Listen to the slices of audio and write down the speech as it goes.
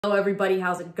Hello everybody,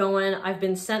 how's it going? I've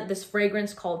been sent this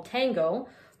fragrance called Tango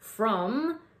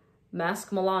from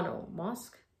Masque Milano.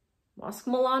 Masque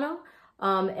Milano?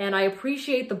 And I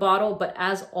appreciate the bottle, but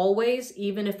as always,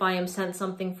 even if I am sent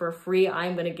something for free,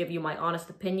 I'm going to give you my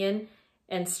honest opinion.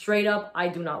 And straight up, I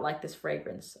do not like this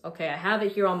fragrance. Okay, I have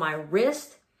it here on my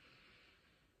wrist.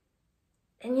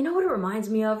 And you know what it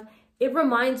reminds me of? It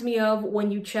reminds me of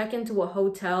when you check into a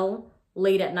hotel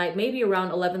late at night, maybe around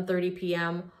 11:30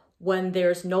 p.m., when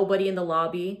there's nobody in the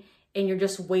lobby and you're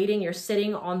just waiting, you're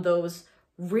sitting on those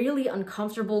really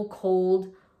uncomfortable,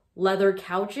 cold leather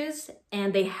couches,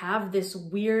 and they have this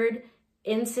weird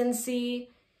incensey,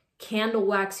 candle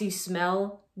waxy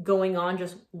smell going on,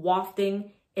 just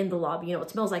wafting in the lobby. You know, it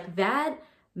smells like that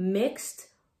mixed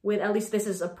with, at least this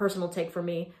is a personal take for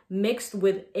me, mixed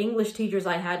with English teachers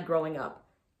I had growing up.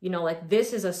 You know, like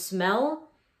this is a smell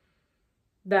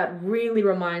that really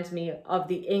reminds me of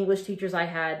the English teachers I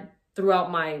had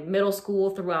throughout my middle school,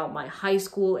 throughout my high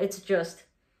school. It's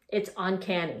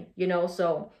uncanny, you know?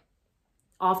 So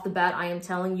off the bat, I am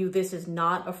telling you, this is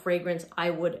not a fragrance I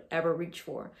would ever reach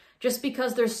for, just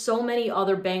because there's so many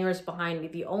other bangers behind me.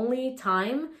 The only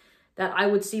time that I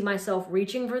would see myself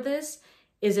reaching for this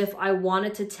is if I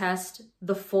wanted to test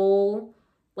the full,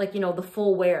 like, you know, the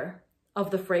full wear of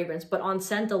the fragrance. But on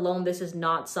scent alone, this is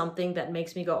not something that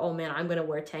makes me go, oh man, I'm gonna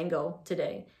wear Tango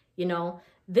today. You know,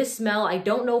 this smell, I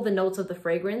don't know the notes of the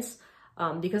fragrance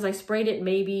because I sprayed it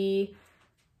maybe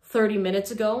 30 minutes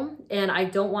ago, and I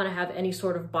don't want to have any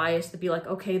sort of bias to be like,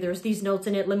 okay, there's these notes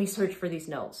in it, let me search for these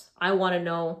notes. I want to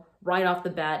know right off the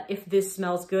bat if this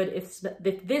smells good,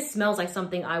 if this smells like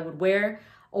something I would wear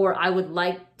or I would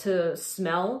like to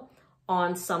smell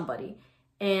on somebody.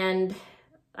 And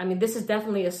I mean, this is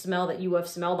definitely a smell that you have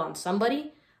smelled on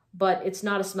somebody, but it's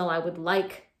not a smell I would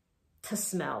like to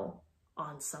smell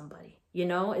on somebody. You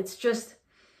know, it's just,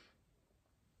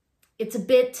 it's a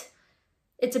bit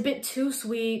too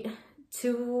sweet,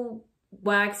 too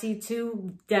waxy,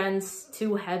 too dense,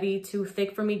 too heavy, too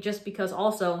thick for me, just because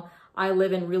also I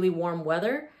live in really warm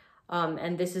weather.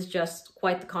 And this is just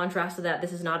quite the contrast to that.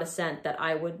 This is not a scent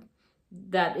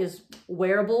that is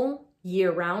wearable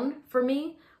year round for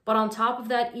me. But on top of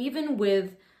that, even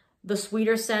with the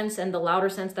sweeter scents and the louder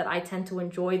scents that I tend to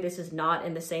enjoy, this is not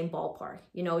in the same ballpark.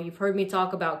 You know, you've heard me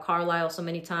talk about Carlisle so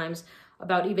many times,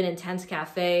 about even Intense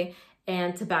Cafe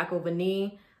and Tobacco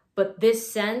Vanille, but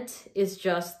this scent is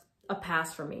just a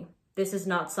pass for me. This is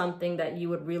not something that you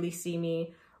would really see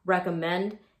me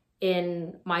recommend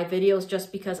in my videos,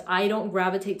 just because I don't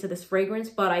gravitate to this fragrance,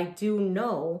 but I do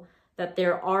know that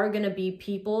there are gonna be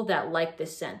people that like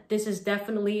this scent. This is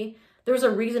definitely, there's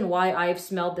a reason why I've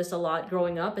smelled this a lot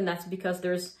growing up, and that's because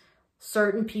there's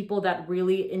certain people that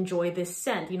really enjoy this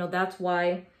scent. You know, that's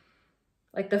why,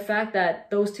 like, the fact that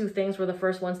those two things were the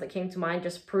first ones that came to mind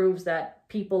just proves that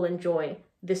people enjoy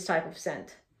this type of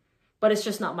scent. But it's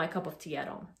just not my cup of tea at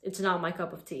all. It's not my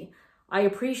cup of tea. I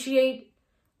appreciate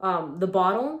the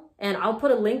bottle, and I'll put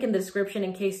a link in the description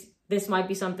in case this might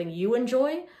be something you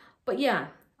enjoy. But yeah,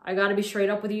 I gotta be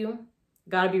straight up with you.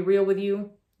 Gotta be real with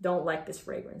you. Don't like this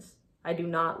fragrance. I do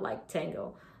not like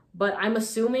Tango. But I'm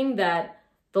assuming that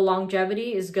the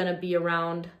longevity is gonna be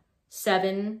around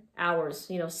 7 hours,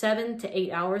 you know, 7 to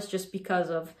 8 hours, just because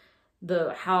of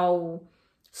how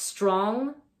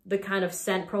strong the kind of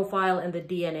scent profile and the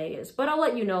DNA is. But I'll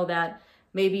let you know that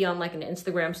maybe on like an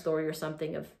Instagram story or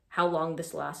something of how long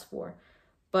this lasts for.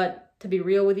 But to be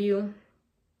real with you,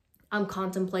 I'm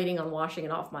contemplating on washing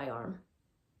it off my arm,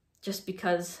 just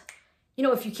because, you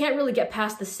know, if you can't really get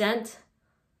past the scent,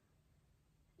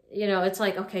 you know, it's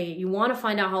like, okay, you want to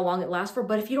find out how long it lasts for,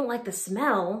 but if you don't like the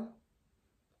smell,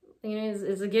 you know,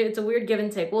 it's a weird give and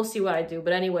take. We'll see what I do.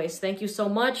 But anyways, thank you so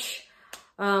much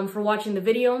for watching the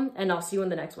video, and I'll see you in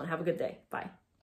the next one. Have a good day. Bye.